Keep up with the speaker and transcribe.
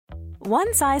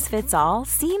One size fits all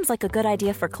seems like a good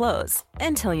idea for clothes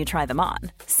until you try them on.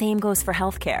 Same goes for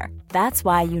healthcare. That's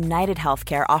why United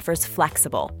Healthcare offers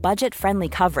flexible, budget-friendly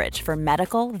coverage for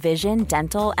medical, vision,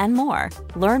 dental, and more.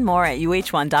 Learn more at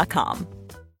uh1.com.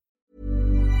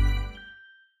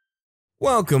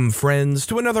 Welcome, friends,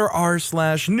 to another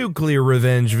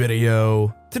r/NuclearRevenge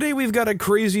video. Today we've got a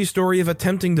crazy story of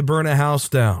attempting to burn a house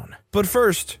down. But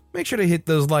first, make sure to hit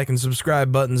those like and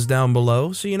subscribe buttons down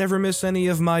below so you never miss any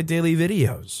of my daily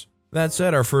videos. That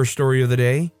said, our first story of the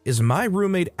day is my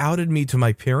roommate outed me to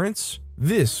my parents.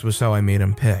 This was how I made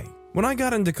him pay. When I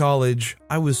got into college,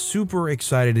 I was super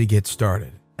excited to get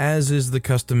started. As is the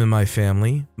custom in my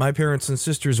family, my parents and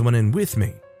sisters went in with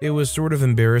me. It was sort of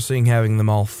embarrassing having them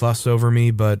all fuss over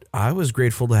me, but I was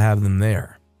grateful to have them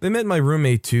there. They met my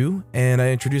roommate too, and I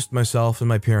introduced myself and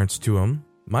my parents to him.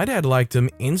 My dad liked him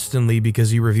instantly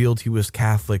because he revealed he was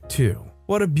Catholic too.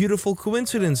 What a beautiful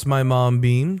coincidence, my mom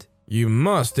beamed. You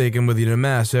must take him with you to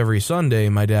Mass every Sunday,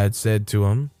 my dad said to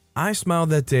him. I smiled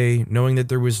that day, knowing that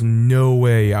there was no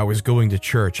way I was going to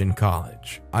church in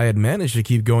college. I had managed to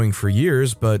keep going for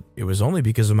years, but it was only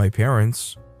because of my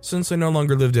parents. Since I no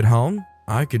longer lived at home,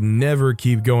 I could never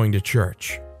keep going to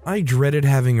church. I dreaded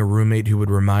having a roommate who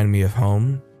would remind me of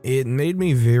home. It made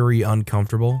me very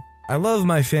uncomfortable. I love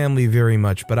my family very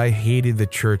much, but I hated the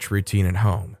church routine at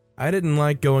home. I didn't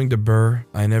like going to Burr,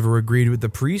 I never agreed with the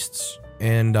priests,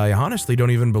 and I honestly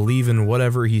don't even believe in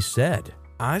whatever he said.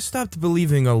 I stopped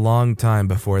believing a long time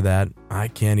before that. I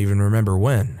can't even remember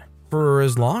when. For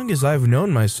as long as I've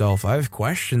known myself, I've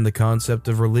questioned the concept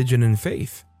of religion and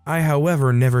faith. I,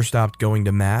 however, never stopped going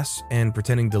to Mass and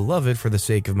pretending to love it for the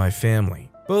sake of my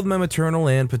family. Both my maternal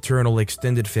and paternal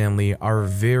extended family are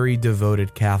very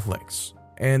devoted Catholics,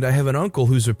 and I have an uncle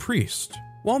who's a priest.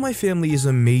 While my family is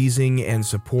amazing and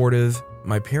supportive,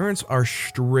 my parents are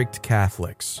strict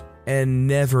Catholics and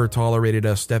never tolerated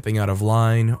us stepping out of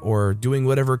line or doing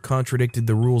whatever contradicted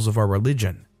the rules of our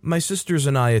religion. My sisters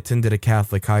and I attended a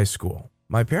Catholic high school.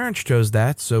 My parents chose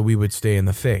that so we would stay in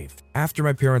the faith. After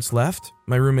my parents left,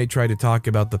 my roommate tried to talk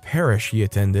about the parish he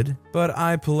attended, but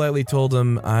I politely told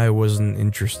him I wasn't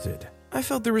interested. I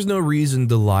felt there was no reason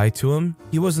to lie to him.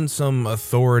 He wasn't some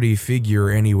authority figure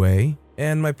anyway,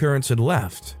 and my parents had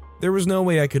left. There was no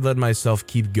way I could let myself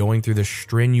keep going through the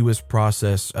strenuous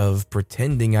process of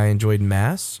pretending I enjoyed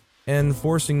Mass and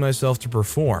forcing myself to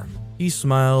perform. He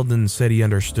smiled and said he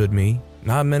understood me.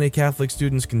 Not many Catholic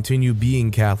students continue being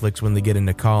Catholics when they get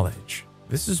into college.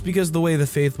 This is because the way the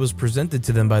faith was presented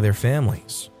to them by their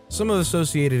families. Some have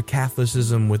associated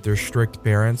Catholicism with their strict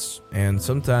parents and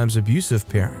sometimes abusive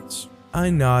parents.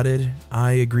 I nodded.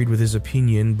 I agreed with his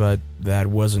opinion, but that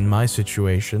wasn't my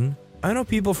situation. I know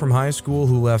people from high school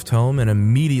who left home and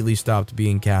immediately stopped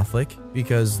being Catholic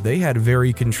because they had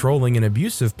very controlling and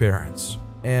abusive parents,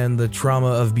 and the trauma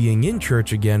of being in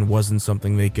church again wasn't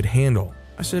something they could handle.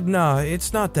 I said, nah,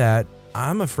 it's not that.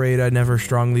 I'm afraid I never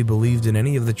strongly believed in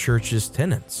any of the church's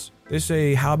tenets. They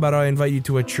say, how about I invite you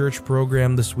to a church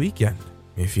program this weekend?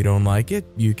 If you don't like it,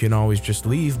 you can always just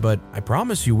leave, but I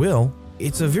promise you will.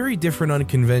 It's a very different,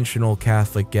 unconventional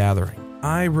Catholic gathering.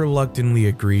 I reluctantly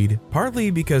agreed,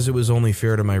 partly because it was only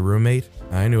fair to my roommate.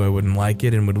 I knew I wouldn't like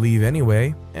it and would leave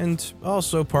anyway, and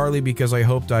also partly because I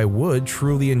hoped I would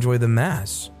truly enjoy the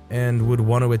Mass and would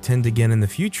want to attend again in the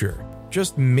future.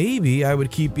 Just maybe I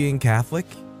would keep being Catholic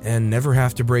and never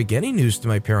have to break any news to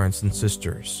my parents and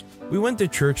sisters. We went to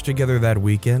church together that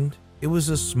weekend. It was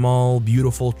a small,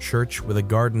 beautiful church with a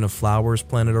garden of flowers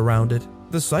planted around it.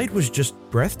 The sight was just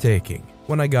breathtaking.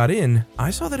 When I got in,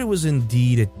 I saw that it was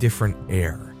indeed a different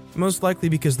air. Most likely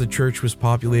because the church was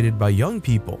populated by young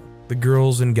people. The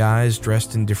girls and guys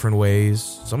dressed in different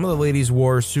ways. Some of the ladies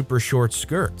wore super short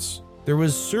skirts. There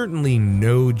was certainly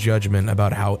no judgment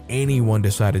about how anyone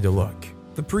decided to look.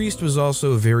 The priest was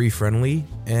also very friendly,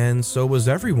 and so was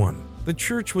everyone. The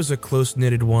church was a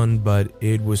close-knitted one, but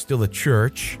it was still a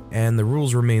church, and the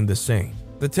rules remained the same.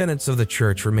 The tenets of the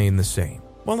church remained the same.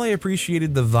 While I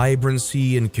appreciated the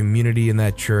vibrancy and community in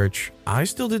that church, I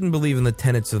still didn't believe in the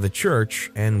tenets of the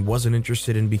church and wasn't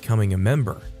interested in becoming a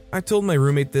member. I told my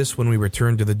roommate this when we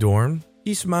returned to the dorm.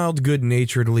 He smiled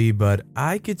good-naturedly, but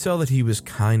I could tell that he was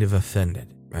kind of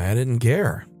offended. I didn't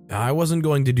care. I wasn't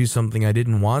going to do something I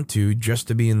didn't want to just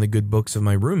to be in the good books of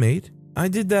my roommate. I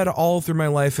did that all through my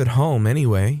life at home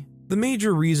anyway. The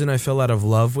major reason I fell out of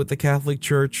love with the Catholic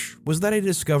Church was that I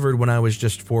discovered when I was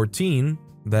just 14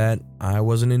 that I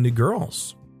wasn't into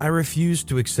girls. I refused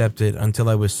to accept it until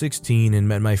I was 16 and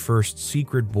met my first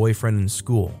secret boyfriend in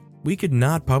school. We could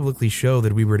not publicly show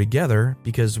that we were together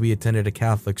because we attended a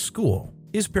Catholic school.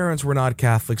 His parents were not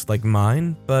Catholics like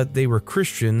mine, but they were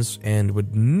Christians and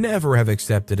would never have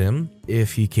accepted him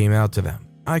if he came out to them.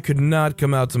 I could not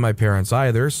come out to my parents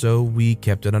either, so we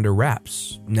kept it under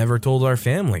wraps, never told our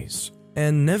families,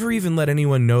 and never even let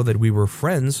anyone know that we were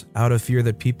friends out of fear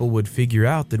that people would figure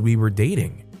out that we were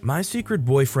dating. My secret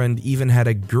boyfriend even had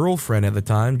a girlfriend at the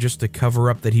time just to cover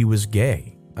up that he was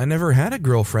gay. I never had a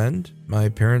girlfriend. My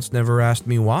parents never asked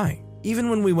me why. Even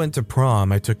when we went to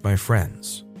prom, I took my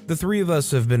friends. The three of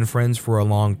us have been friends for a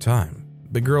long time.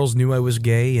 The girls knew I was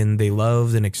gay and they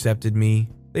loved and accepted me.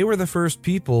 They were the first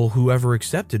people who ever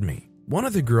accepted me. One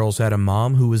of the girls had a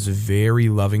mom who was very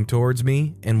loving towards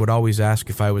me and would always ask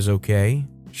if I was okay.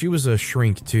 She was a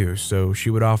shrink too, so she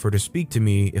would offer to speak to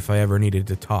me if I ever needed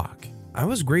to talk. I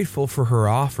was grateful for her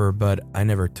offer, but I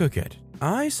never took it.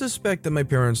 I suspect that my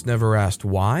parents never asked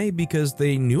why because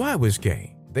they knew I was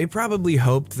gay. They probably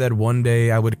hoped that one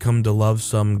day I would come to love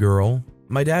some girl.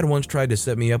 My dad once tried to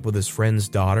set me up with his friend's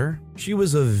daughter. She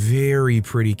was a very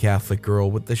pretty Catholic girl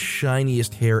with the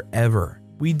shiniest hair ever.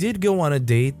 We did go on a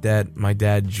date that my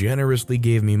dad generously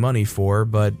gave me money for,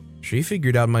 but she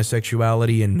figured out my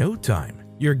sexuality in no time.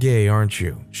 "You're gay, aren't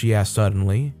you?" she asked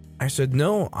suddenly. I said,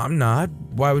 "No, I'm not.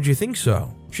 Why would you think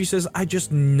so?" She says, "I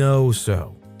just know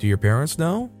so." "Do your parents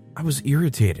know?" I was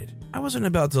irritated. I wasn't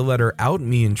about to let her out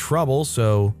me in trouble,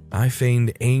 so I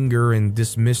feigned anger and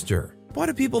dismissed her. Why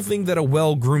do people think that a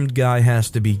well-groomed guy has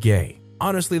to be gay?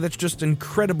 Honestly, that's just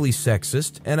incredibly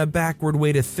sexist and a backward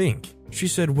way to think. She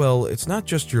said, "Well, it's not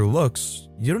just your looks.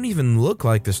 You don't even look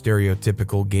like the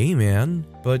stereotypical gay man,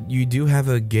 but you do have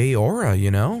a gay aura,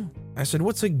 you know?" I said,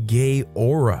 "What's a gay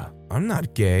aura?" "I'm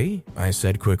not gay," I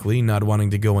said quickly, not wanting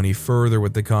to go any further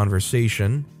with the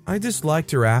conversation. I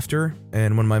disliked her after,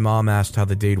 and when my mom asked how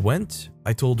the date went,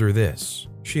 I told her this.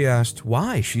 She asked,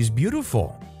 "Why? She's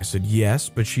beautiful." I said, "Yes,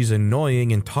 but she's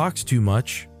annoying and talks too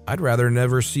much. I'd rather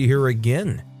never see her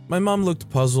again." My mom looked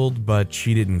puzzled, but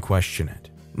she didn't question it.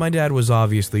 My dad was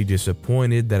obviously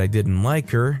disappointed that I didn't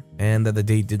like her and that the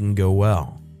date didn't go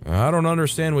well. "I don't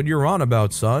understand what you're on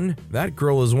about, son. That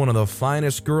girl is one of the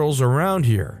finest girls around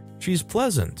here. She's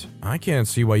pleasant. I can't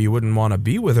see why you wouldn't want to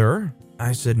be with her."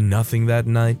 I said nothing that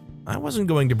night. I wasn't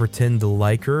going to pretend to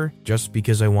like her just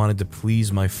because I wanted to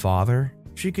please my father.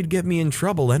 She could get me in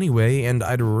trouble anyway, and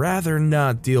I'd rather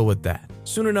not deal with that.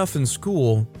 Soon enough in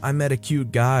school, I met a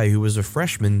cute guy who was a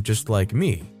freshman just like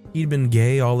me. He'd been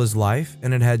gay all his life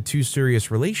and had had 2 serious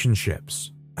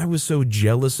relationships. I was so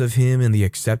jealous of him and the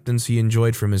acceptance he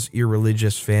enjoyed from his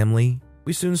irreligious family.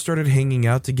 We soon started hanging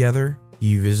out together.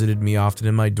 He visited me often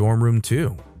in my dorm room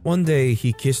too. One day,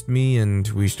 he kissed me and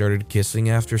we started kissing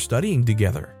after studying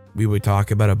together. We would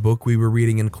talk about a book we were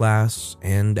reading in class,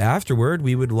 and afterward,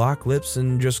 we would lock lips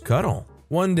and just cuddle.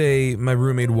 One day, my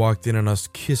roommate walked in on us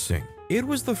kissing. It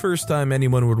was the first time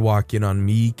anyone would walk in on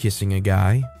me kissing a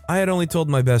guy. I had only told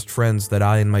my best friends that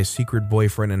I and my secret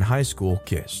boyfriend in high school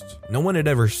kissed. No one had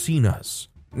ever seen us.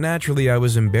 Naturally, I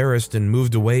was embarrassed and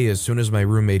moved away as soon as my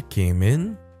roommate came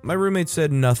in. My roommate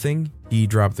said nothing. He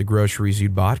dropped the groceries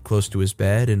he'd bought close to his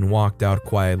bed and walked out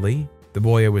quietly. The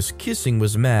boy I was kissing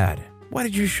was mad. "Why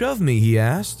did you shove me?" he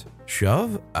asked.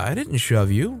 "Shove? I didn't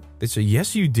shove you." They said,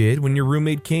 "Yes, you did when your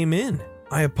roommate came in."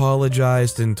 I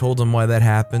apologized and told him why that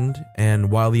happened,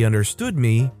 and while he understood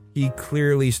me, he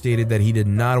clearly stated that he did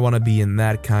not want to be in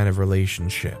that kind of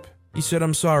relationship. He said,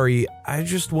 "I'm sorry, I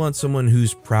just want someone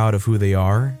who's proud of who they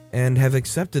are and have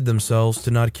accepted themselves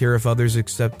to not care if others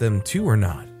accept them too or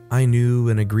not." I knew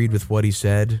and agreed with what he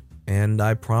said, and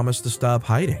I promised to stop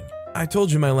hiding. I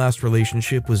told you my last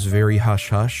relationship was very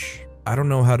hush-hush. I don't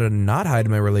know how to not hide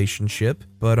my relationship,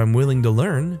 but I'm willing to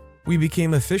learn. We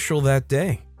became official that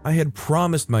day. I had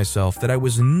promised myself that I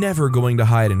was never going to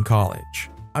hide in college.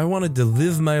 I wanted to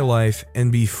live my life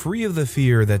and be free of the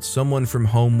fear that someone from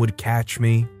home would catch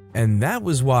me, and that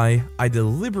was why I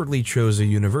deliberately chose a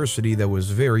university that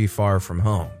was very far from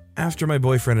home. After my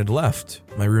boyfriend had left,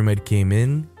 my roommate came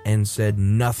in and said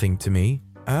nothing to me.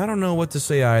 I don't know what to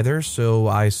say either, so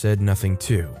I said nothing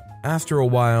too. After a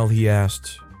while, he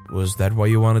asked, "Was that why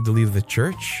you wanted to leave the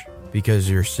church? Because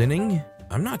you're sinning?"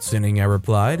 "I'm not sinning," I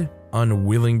replied,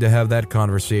 unwilling to have that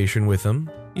conversation with him.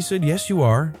 He said, "Yes, you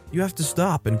are. You have to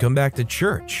stop and come back to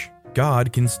church.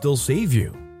 God can still save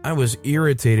you." I was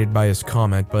irritated by his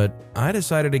comment, but I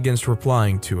decided against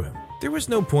replying to him. There was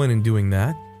no point in doing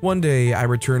that. One day, I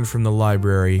returned from the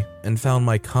library and found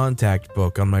my contact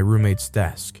book on my roommate's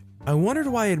desk. I wondered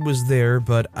why it was there,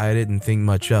 but I didn't think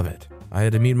much of it. I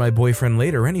had to meet my boyfriend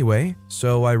later anyway,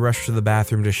 so I rushed to the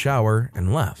bathroom to shower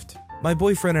and left. My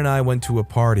boyfriend and I went to a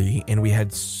party and we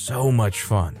had so much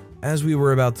fun. As we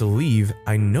were about to leave,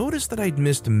 I noticed that I'd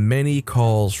missed many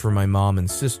calls from my mom and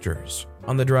sisters.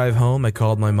 On the drive home, I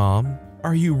called my mom.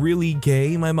 "Are you really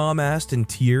gay?" my mom asked in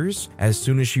tears as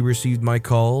soon as she received my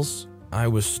calls. I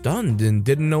was stunned and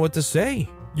didn't know what to say.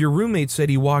 "Your roommate said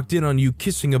he walked in on you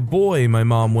kissing a boy," my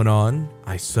mom went on.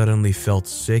 I suddenly felt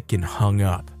sick and hung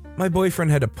up. My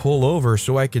boyfriend had to pull over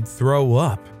so I could throw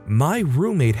up. My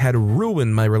roommate had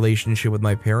ruined my relationship with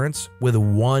my parents with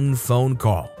one phone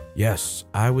call. Yes,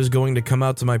 I was going to come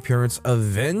out to my parents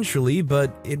eventually,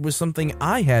 but it was something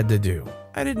I had to do.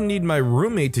 I didn't need my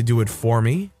roommate to do it for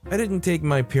me. I didn't take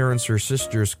my parents' or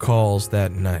sister's calls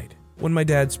that night. When my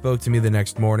dad spoke to me the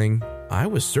next morning, I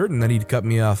was certain that he'd cut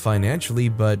me off financially,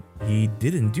 but he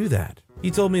didn't do that.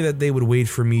 He told me that they would wait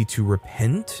for me to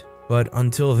repent, but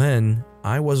until then,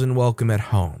 I wasn't welcome at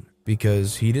home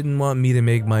because he didn't want me to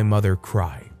make my mother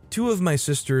cry. 2 of my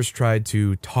sisters tried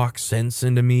to talk sense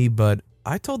into me, but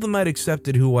I told them I'd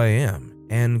accepted who I am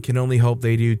and can only hope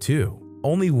they do too.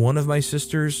 Only one of my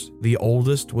sisters, the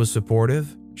oldest, was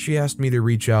supportive. She asked me to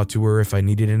reach out to her if I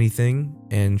needed anything,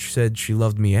 and she said she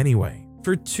loved me anyway.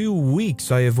 For 2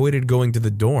 weeks, I avoided going to the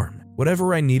dorm.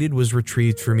 Whatever I needed was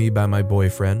retrieved for me by my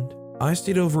boyfriend. I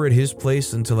stayed over at his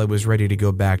place until I was ready to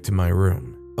go back to my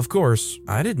room. Of course,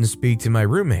 I didn't speak to my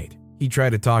roommate. He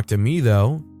tried to talk to me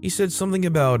though. He said something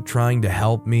about trying to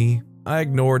help me. I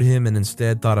ignored him and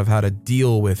instead thought of how to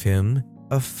deal with him.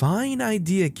 A fine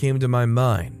idea came to my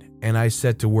mind, and I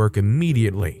set to work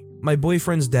immediately. My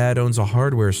boyfriend's dad owns a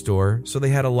hardware store, so they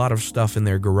had a lot of stuff in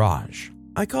their garage.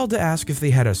 I called to ask if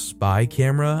they had a spy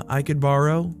camera I could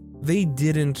borrow. They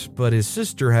didn't, but his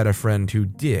sister had a friend who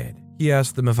did. He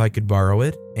asked them if I could borrow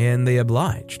it, and they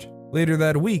obliged. Later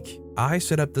that week, I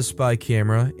set up the spy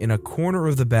camera in a corner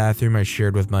of the bathroom I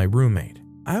shared with my roommate.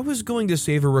 I was going to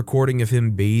save a recording of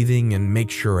him bathing and make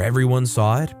sure everyone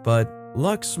saw it, but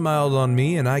luck smiled on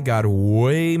me and I got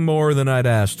way more than I'd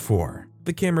asked for.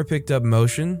 The camera picked up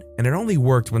motion, and it only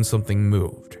worked when something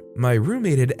moved. My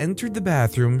roommate had entered the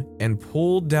bathroom and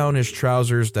pulled down his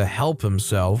trousers to help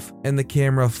himself, and the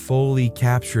camera fully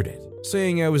captured it.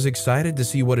 Saying I was excited to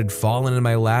see what had fallen in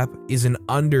my lap is an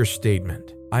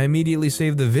understatement. I immediately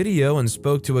saved the video and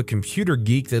spoke to a computer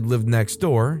geek that lived next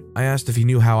door. I asked if he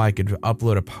knew how I could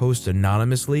upload a post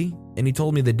anonymously, and he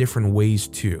told me the different ways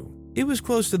too. It was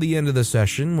close to the end of the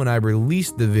session when I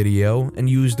released the video and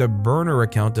used a burner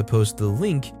account to post the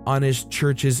link on his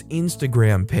church's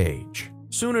Instagram page.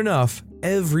 Soon enough,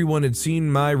 everyone had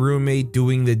seen my roommate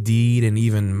doing the deed and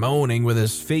even moaning with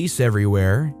his face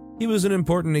everywhere. He was an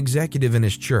important executive in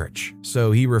his church,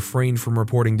 so he refrained from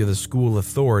reporting to the school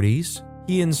authorities.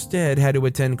 He instead had to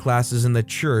attend classes in the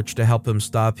church to help him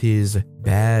stop his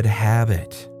bad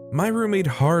habit. My roommate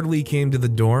hardly came to the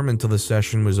dorm until the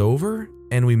session was over,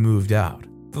 and we moved out.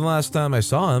 The last time I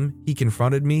saw him, he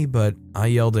confronted me, but I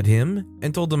yelled at him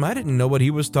and told him I didn't know what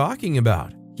he was talking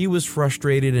about. He was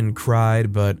frustrated and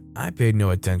cried, but I paid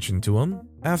no attention to him.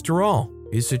 After all,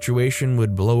 his situation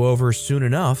would blow over soon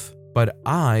enough, but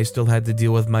I still had to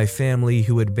deal with my family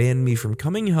who had banned me from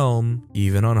coming home,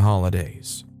 even on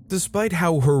holidays. Despite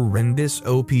how horrendous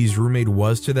OP's roommate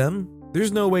was to them,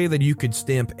 there's no way that you could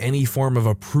stamp any form of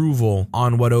approval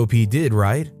on what OP did,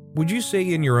 right? Would you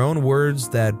say in your own words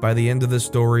that by the end of the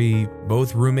story,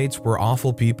 both roommates were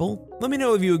awful people? Let me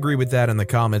know if you agree with that in the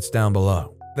comments down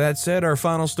below. That said, our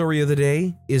final story of the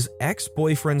day is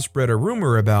ex-boyfriend spread a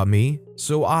rumor about me,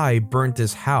 so I burnt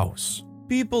his house.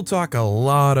 People talk a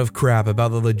lot of crap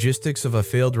about the logistics of a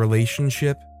failed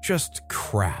relationship, just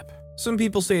crap. Some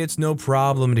people say it's no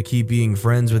problem to keep being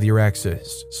friends with your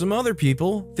exes. Some other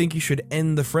people think you should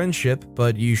end the friendship,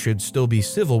 but you should still be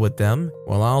civil with them.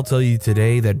 Well, I'll tell you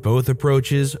today that both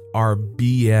approaches are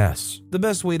BS. The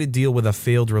best way to deal with a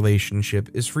failed relationship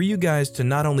is for you guys to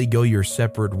not only go your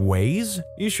separate ways,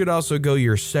 you should also go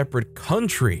your separate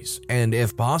countries, and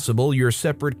if possible, your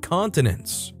separate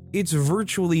continents. It's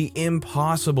virtually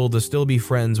impossible to still be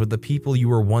friends with the people you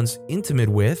were once intimate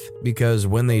with because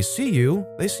when they see you,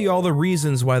 they see all the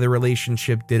reasons why the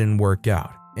relationship didn't work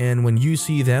out. And when you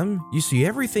see them, you see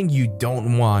everything you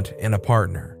don't want in a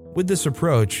partner. With this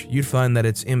approach, you'd find that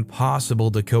it's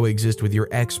impossible to coexist with your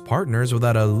ex-partners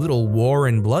without a little war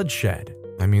and bloodshed.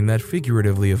 I mean that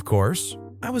figuratively, of course.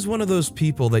 I was one of those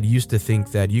people that used to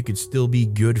think that you could still be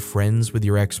good friends with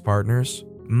your ex-partners.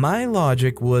 My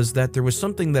logic was that there was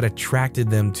something that attracted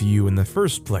them to you in the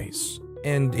first place.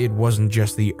 And it wasn't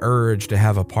just the urge to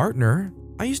have a partner.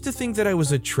 I used to think that I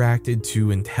was attracted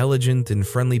to intelligent and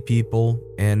friendly people,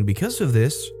 and because of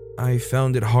this, I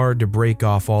found it hard to break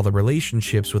off all the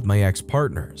relationships with my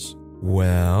ex-partners.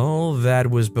 Well, that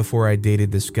was before I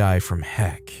dated this guy from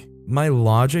heck. My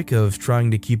logic of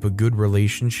trying to keep a good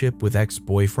relationship with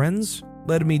ex-boyfriends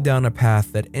led me down a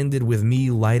path that ended with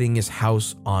me lighting his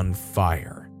house on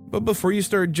fire. But before you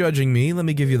start judging me, let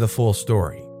me give you the full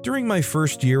story. During my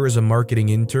first year as a marketing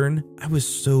intern, I was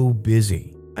so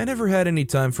busy. I never had any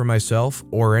time for myself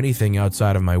or anything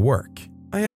outside of my work.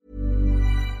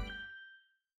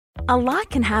 A lot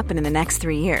can happen in the next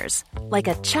 3 years. Like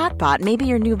a chatbot may be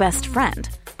your new best friend.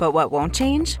 But what won't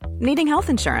change? Needing health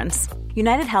insurance.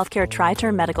 United Healthcare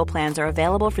Tri-Term Medical Plans are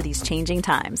available for these changing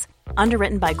times.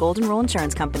 Underwritten by Golden Rule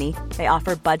Insurance Company, they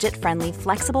offer budget-friendly,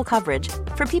 flexible coverage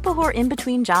for people who are in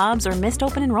between jobs or missed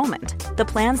open enrollment. The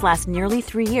plans last nearly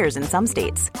 3 years in some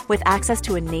states, with access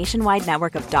to a nationwide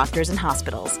network of doctors and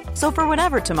hospitals. So for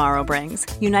whatever tomorrow brings,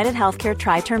 United Healthcare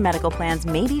Tri-Term Medical Plans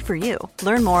may be for you.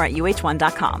 Learn more at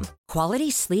uh1.com.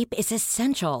 Quality sleep is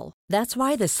essential. That's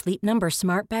why the Sleep Number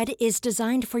Smart Bed is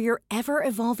designed for your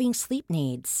ever-evolving sleep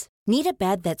needs. Need a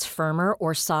bed that's firmer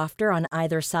or softer on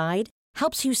either side?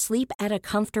 Helps you sleep at a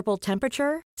comfortable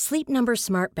temperature? Sleep Number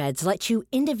Smart Beds let you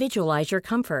individualize your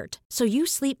comfort, so you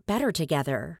sleep better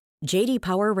together. J.D.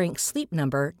 Power ranks Sleep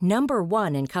Number number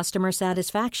 1 in customer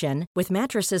satisfaction with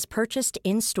mattresses purchased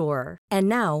in-store. And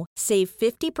now, save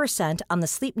 50% on the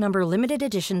Sleep Number Limited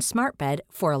Edition Smart Bed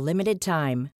for a limited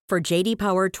time. For J.D.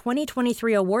 Power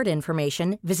 2023 award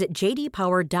information, visit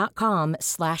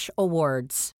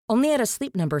jdpower.com/awards. Only at a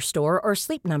Sleep Number store or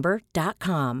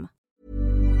sleepnumber.com.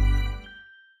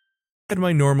 I had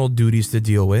my normal duties to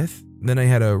deal with. Then I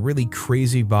had a really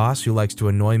crazy boss who likes to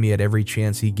annoy me at every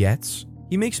chance he gets.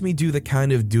 He makes me do the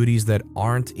kind of duties that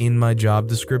aren't in my job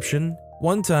description.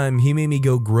 One time, he made me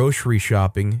go grocery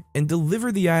shopping and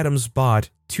deliver the items bought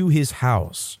to his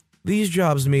house. These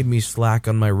jobs made me slack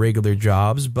on my regular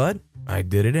jobs, but I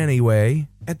did it anyway.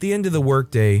 At the end of the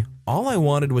workday, all I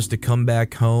wanted was to come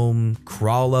back home,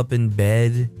 crawl up in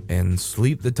bed, and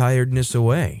sleep the tiredness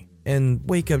away, and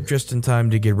wake up just in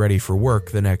time to get ready for work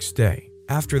the next day.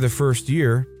 After the first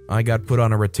year, I got put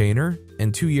on a retainer,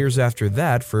 and 2 years after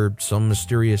that, for some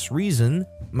mysterious reason,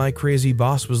 my crazy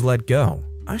boss was let go.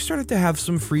 I started to have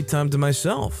some free time to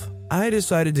myself. I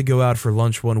decided to go out for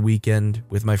lunch one weekend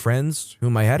with my friends,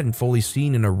 whom I hadn't fully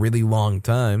seen in a really long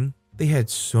time. They had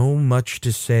so much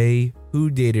to say: who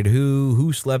dated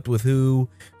who slept with who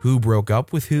broke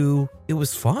up with who. It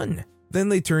was fun. Then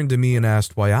they turned to me and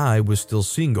asked why I was still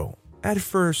single. At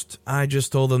first, I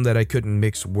just told them that I couldn't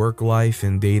mix work life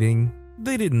and dating.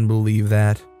 They didn't believe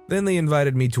that. Then they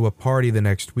invited me to a party the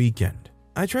next weekend.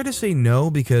 I tried to say no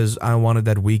because I wanted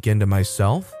that weekend to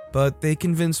myself, but they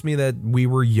convinced me that we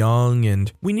were young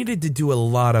and we needed to do a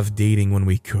lot of dating when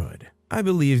we could. I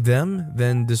believed them,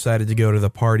 then decided to go to the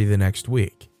party the next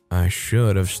week. I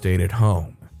should have stayed at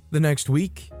home. The next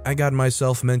week, I got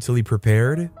myself mentally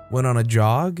prepared, went on a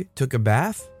jog, took a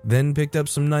bath, then picked up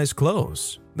some nice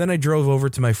clothes. Then I drove over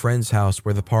to my friend's house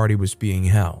where the party was being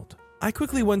held. I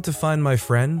quickly went to find my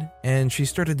friend, and she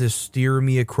started to steer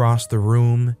me across the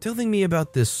room, telling me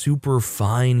about this super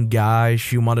fine guy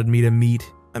she wanted me to meet.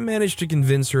 I managed to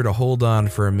convince her to hold on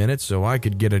for a minute so I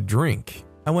could get a drink.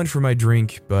 I went for my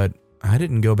drink, but I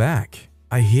didn't go back.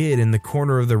 I hid in the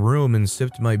corner of the room and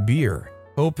sipped my beer,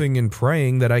 hoping and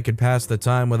praying that I could pass the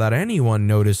time without anyone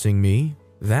noticing me.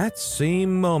 That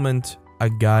same moment,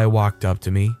 a guy walked up to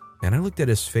me, and I looked at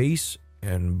his face,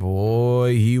 and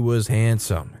boy, he was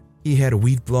handsome. He had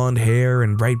wheat blonde hair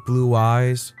and bright blue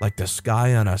eyes, like the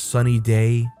sky on a sunny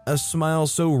day, a smile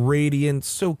so radiant,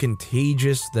 so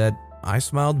contagious that I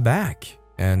smiled back,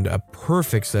 and a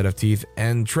perfect set of teeth,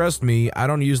 and trust me, I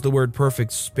don't use the word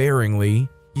perfect sparingly.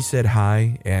 He said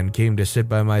hi and came to sit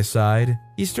by my side.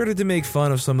 He started to make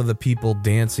fun of some of the people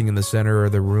dancing in the center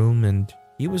of the room, and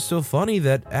he was so funny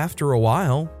that after a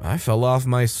while, I fell off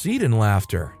my seat in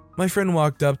laughter. My friend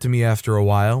walked up to me after a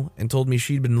while and told me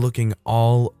she'd been looking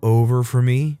all over for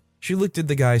me. She looked at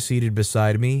the guy seated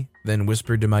beside me, then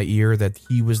whispered to my ear that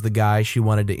he was the guy she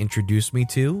wanted to introduce me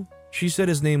to. She said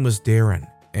his name was Darren,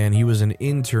 and he was an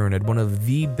intern at one of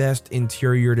the best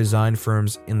interior design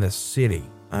firms in the city.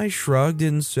 I shrugged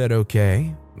and said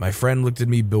okay. My friend looked at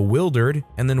me bewildered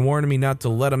and then warned me not to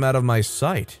let him out of my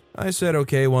sight. I said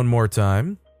okay one more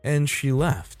time, and she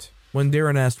left. When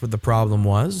Darren asked what the problem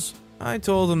was, I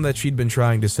told him that she'd been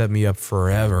trying to set me up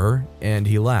forever, and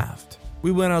he laughed.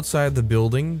 We went outside the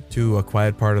building to a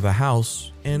quiet part of the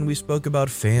house, and we spoke about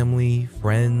family,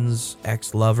 friends,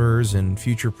 ex-lovers, and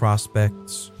future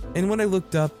prospects. And when I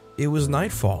looked up, it was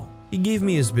nightfall. He gave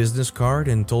me his business card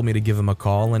and told me to give him a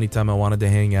call anytime I wanted to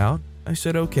hang out. I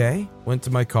said okay, went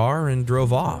to my car, and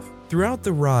drove off. Throughout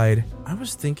the ride, I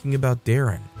was thinking about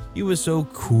Darren. He was so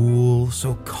cool,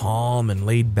 so calm and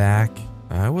laid back.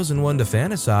 I wasn't one to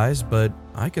fantasize, but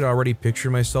I could already picture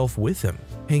myself with him,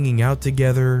 hanging out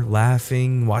together,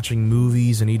 laughing, watching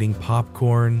movies, and eating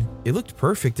popcorn. It looked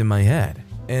perfect in my head.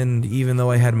 And even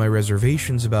though I had my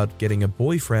reservations about getting a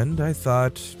boyfriend, I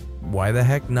thought, why the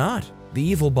heck not? The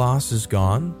evil boss is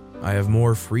gone, I have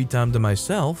more free time to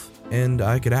myself, and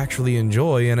I could actually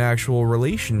enjoy an actual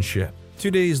relationship.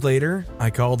 2 days later, I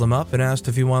called him up and asked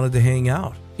if he wanted to hang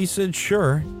out. He said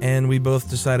sure, and we both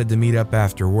decided to meet up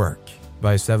after work.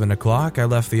 By 7 o'clock, I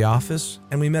left the office,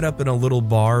 and we met up in a little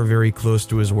bar very close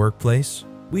to his workplace.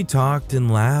 We talked and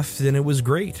laughed, and it was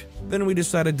great. Then we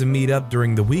decided to meet up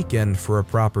during the weekend for a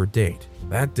proper date.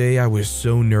 That day, I was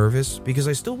so nervous because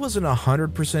I still wasn't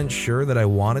 100% sure that I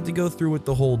wanted to go through with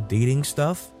the whole dating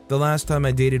stuff. The last time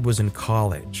I dated was in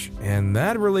college, and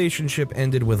that relationship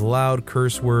ended with loud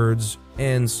curse words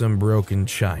and some broken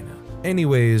china.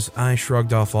 Anyways, I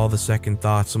shrugged off all the second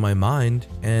thoughts in my mind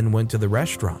and went to the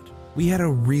restaurant. We had a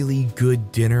really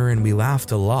good dinner and we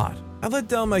laughed a lot. I let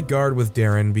down my guard with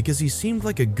Darren because he seemed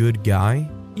like a good guy.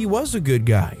 He was a good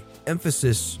guy.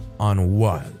 Emphasis on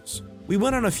was. We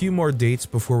went on a few more dates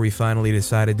before we finally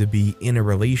decided to be in a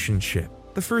relationship.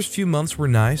 The first few months were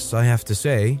nice, I have to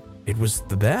say. It was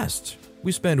the best.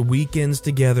 We spent weekends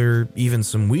together, even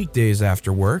some weekdays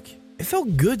after work. It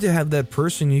felt good to have that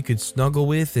person you could snuggle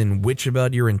with and witch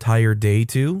about your entire day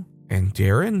to. And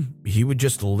Darren, he would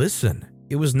just listen.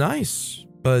 It was nice,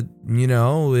 but,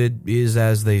 it is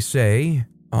as they say,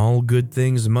 all good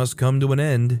things must come to an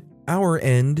end. Our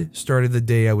end started the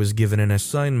day I was given an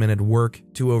assignment at work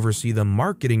to oversee the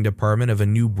marketing department of a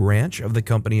new branch of the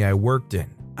company I worked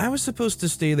in. I was supposed to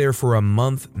stay there for a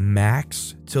month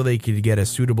max till they could get a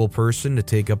suitable person to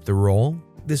take up the role.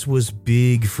 This was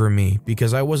big for me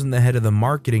because I wasn't the head of the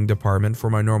marketing department for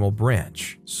my normal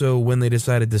branch. So when they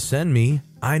decided to send me,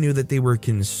 I knew that they were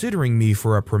considering me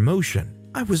for a promotion.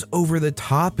 I was over the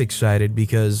top excited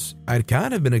because I'd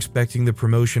kind of been expecting the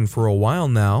promotion for a while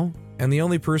now, and the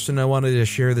only person I wanted to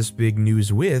share this big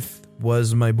news with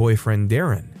was my boyfriend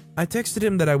Darren. I texted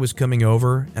him that I was coming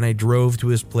over, and I drove to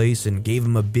his place and gave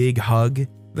him a big hug.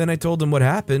 Then I told him what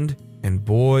happened, and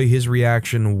boy, his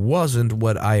reaction wasn't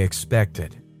what I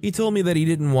expected. He told me that he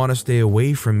didn't want to stay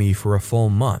away from me for a full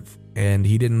month, and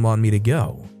he didn't want me to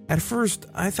go. At first,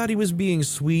 I thought he was being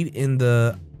sweet in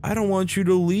the I don't want you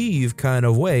to leave kind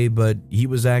of way, but he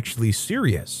was actually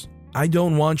serious. I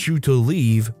don't want you to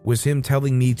leave was him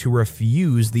telling me to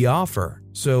refuse the offer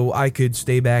so I could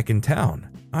stay back in town.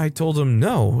 I told him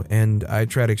no, and I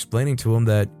tried explaining to him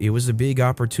that it was a big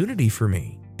opportunity for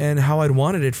me and how I'd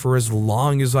wanted it for as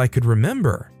long as I could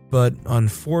remember. But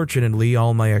unfortunately,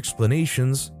 all my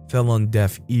explanations fell on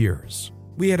deaf ears.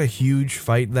 We had a huge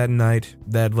fight that night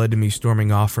that led to me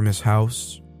storming off from his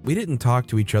house. We didn't talk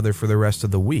to each other for the rest of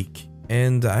the week,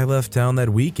 and I left town that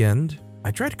weekend.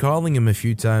 I tried calling him a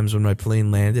few times when my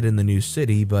plane landed in the new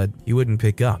city, but he wouldn't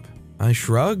pick up. I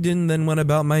shrugged and then went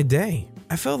about my day.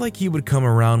 I felt like he would come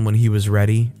around when he was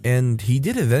ready, and he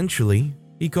did eventually.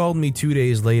 He called me 2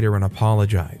 days later and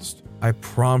apologized. I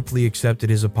promptly accepted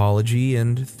his apology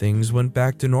and things went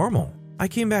back to normal. I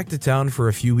came back to town for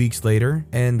a few weeks later,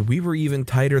 and we were even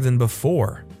tighter than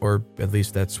before, or at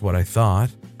least that's what I thought.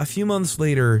 A few months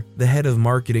later, the head of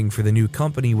marketing for the new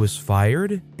company was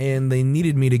fired, and they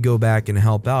needed me to go back and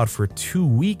help out for 2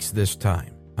 weeks this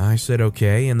time. I said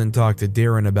okay, and then talked to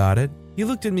Darren about it. He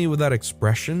looked at me without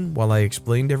expression while I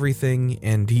explained everything,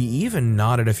 and he even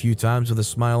nodded a few times with a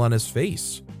smile on his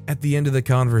face. At the end of the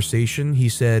conversation, he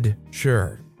said,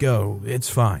 "Sure, go, it's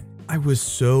fine." I was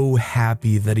so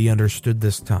happy that he understood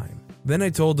this time. Then I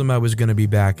told him I was going to be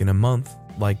back in a month,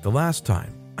 like the last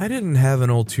time. I didn't have an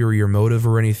ulterior motive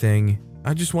or anything.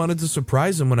 I just wanted to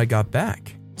surprise him when I got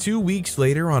back. 2 weeks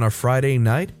later, on a Friday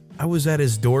night, I was at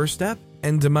his doorstep,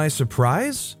 and to my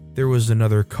surprise, there was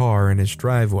another car in his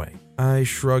driveway. I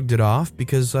shrugged it off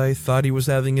because I thought he was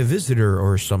having a visitor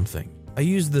or something. I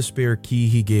used the spare key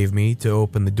he gave me to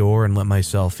open the door and let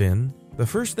myself in. The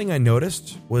first thing I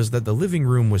noticed was that the living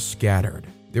room was scattered.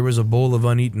 There was a bowl of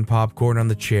uneaten popcorn on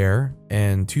the chair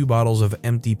and 2 bottles of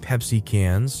empty Pepsi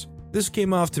cans. This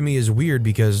came off to me as weird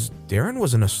because Darren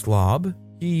wasn't a slob.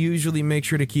 He usually makes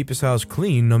sure to keep his house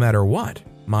clean no matter what.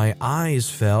 My eyes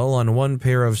fell on one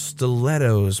pair of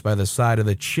stilettos by the side of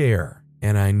the chair,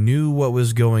 and I knew what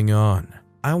was going on.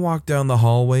 I walked down the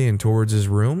hallway and towards his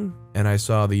room, and I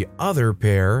saw the other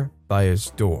pair by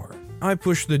his door. I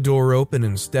pushed the door open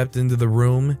and stepped into the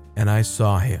room, and I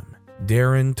saw him.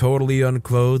 Darren, totally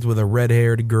unclothed with a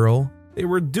red-haired girl. They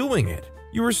were doing it.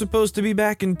 "You were supposed to be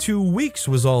back in 2 weeks,"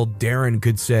 was all Darren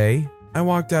could say. I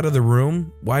walked out of the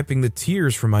room, wiping the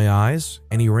tears from my eyes,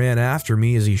 and he ran after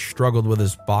me as he struggled with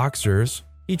his boxers.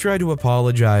 He tried to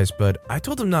apologize, but I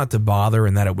told him not to bother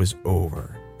and that it was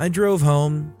over. I drove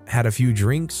home, had a few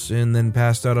drinks, and then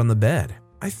passed out on the bed.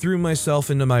 I threw myself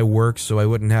into my work so I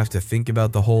wouldn't have to think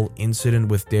about the whole incident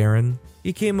with Darren.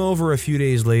 He came over a few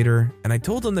days later, and I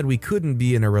told him that we couldn't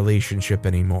be in a relationship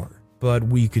anymore, but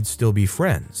we could still be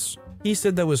friends. He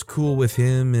said that was cool with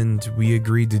him, and we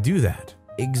agreed to do that.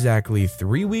 Exactly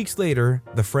 3 weeks later,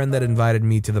 the friend that invited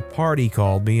me to the party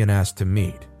called me and asked to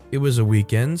meet. It was a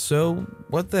weekend, so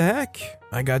what the heck?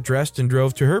 I got dressed and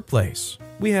drove to her place.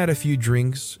 We had a few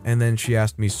drinks, and then she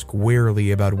asked me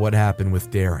squarely about what happened with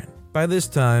Darren. By this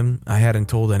time, I hadn't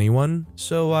told anyone,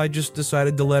 so I just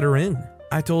decided to let her in.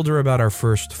 I told her about our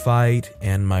first fight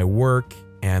and my work,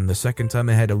 and the second time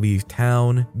I had to leave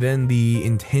town, then the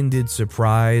intended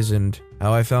surprise and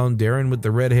how I found Darren with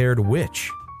the red-haired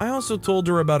witch. I also told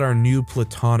her about our new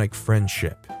platonic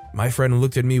friendship. My friend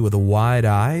looked at me with wide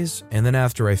eyes, and then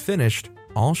after I finished,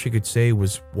 all she could say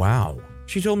was, wow.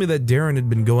 She told me that Darren had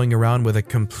been going around with a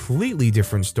completely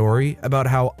different story about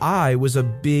how I was a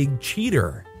big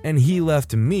cheater, and he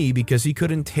left me because he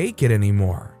couldn't take it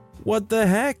anymore. What the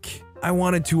heck? I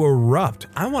wanted to erupt.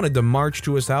 I wanted to march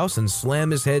to his house and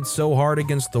slam his head so hard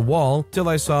against the wall till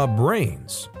I saw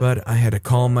brains, but I had to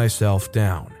calm myself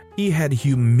down. He had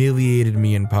humiliated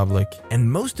me in public,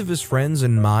 and most of his friends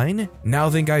and mine now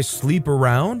think I sleep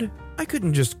around. I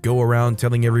couldn't just go around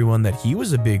telling everyone that he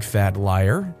was a big fat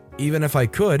liar. Even if I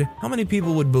could, how many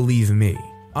people would believe me?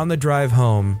 On the drive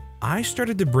home, I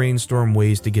started to brainstorm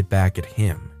ways to get back at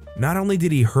him. Not only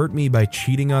did he hurt me by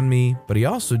cheating on me, but he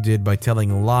also did by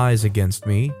telling lies against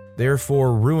me,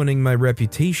 therefore ruining my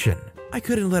reputation. I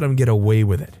couldn't let him get away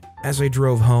with it. As I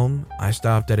drove home, I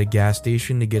stopped at a gas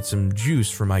station to get some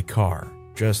juice for my car.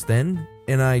 Just then,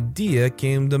 an idea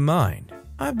came to mind.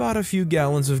 I bought a few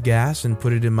gallons of gas and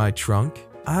put it in my trunk.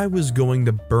 I was going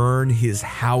to burn his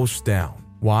house down.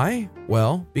 Why?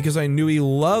 Well, because I knew he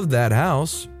loved that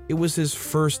house. It was his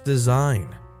first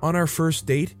design. On our first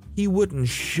date, he wouldn't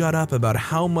shut up about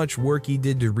how much work he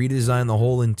did to redesign the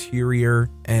whole interior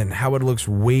and how it looks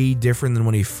way different than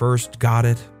when he first got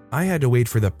it. I had to wait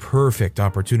for the perfect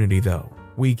opportunity though.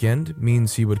 Weekend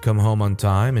means he would come home on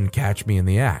time and catch me in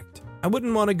the act. I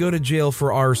wouldn't want to go to jail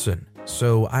for arson,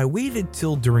 so I waited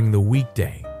till during the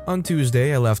weekday. On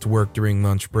Tuesday, I left work during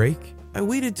lunch break. I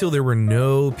waited till there were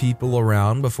no people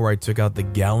around before I took out the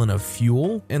gallon of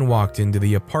fuel and walked into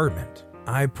the apartment.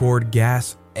 I poured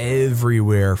gas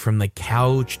everywhere, from the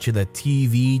couch to the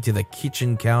TV to the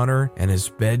kitchen counter and his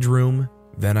bedroom.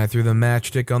 Then I threw the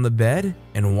matchstick on the bed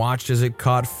and watched as it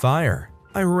caught fire.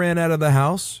 I ran out of the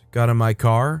house, got in my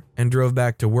car, and drove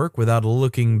back to work without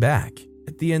looking back.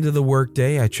 At the end of the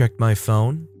workday, I checked my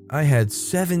phone. I had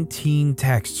 17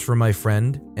 texts from my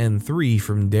friend and 3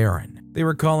 from Darren. They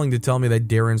were calling to tell me that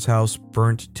Darren's house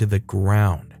burnt to the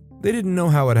ground. They didn't know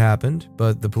how it happened,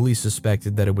 but the police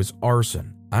suspected that it was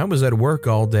arson. I was at work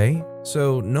all day,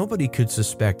 so nobody could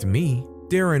suspect me.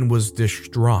 Darren was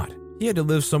distraught. He had to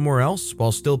live somewhere else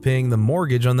while still paying the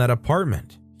mortgage on that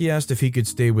apartment. He asked if he could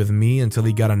stay with me until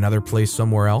he got another place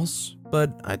somewhere else,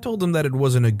 but I told him that it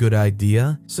wasn't a good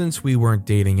idea since we weren't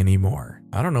dating anymore.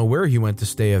 I don't know where he went to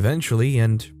stay eventually,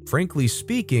 and frankly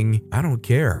speaking, I don't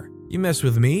care. You mess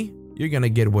with me, you're gonna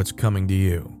get what's coming to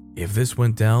you. If this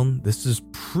went down, this is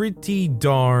pretty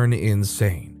darn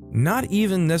insane. Not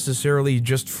even necessarily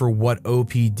just for what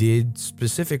OP did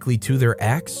specifically to their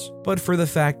ex, but for the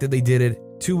fact that they did it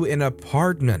to an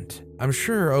apartment. I'm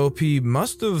sure OP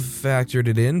must have factored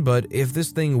it in, but if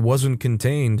this thing wasn't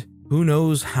contained, who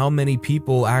knows how many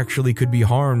people actually could be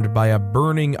harmed by a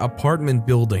burning apartment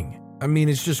building. I mean,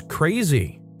 it's just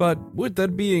crazy. But with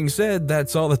that being said,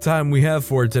 that's all the time we have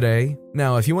for today.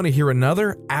 Now, if you want to hear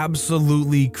another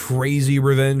absolutely crazy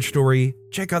revenge story,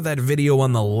 check out that video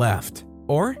on the left.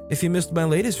 Or, if you missed my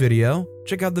latest video,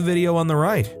 check out the video on the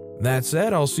right. That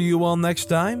said, I'll see you all next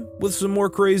time with some more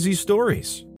crazy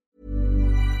stories.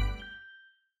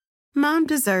 Mom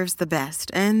deserves the best,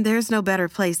 and there's no better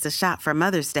place to shop for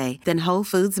Mother's Day than Whole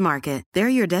Foods Market. They're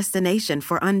your destination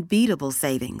for unbeatable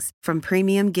savings, from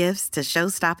premium gifts to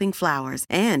show-stopping flowers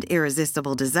and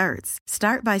irresistible desserts.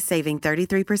 Start by saving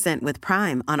 33% with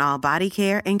Prime on all body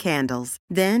care and candles.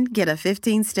 Then get a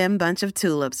 15-stem bunch of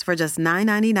tulips for just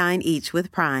 $9.99 each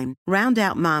with Prime. Round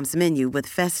out Mom's menu with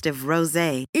festive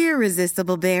rosé,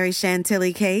 irresistible berry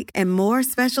chantilly cake, and more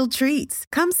special treats.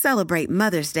 Come celebrate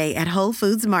Mother's Day at Whole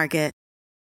Foods Market.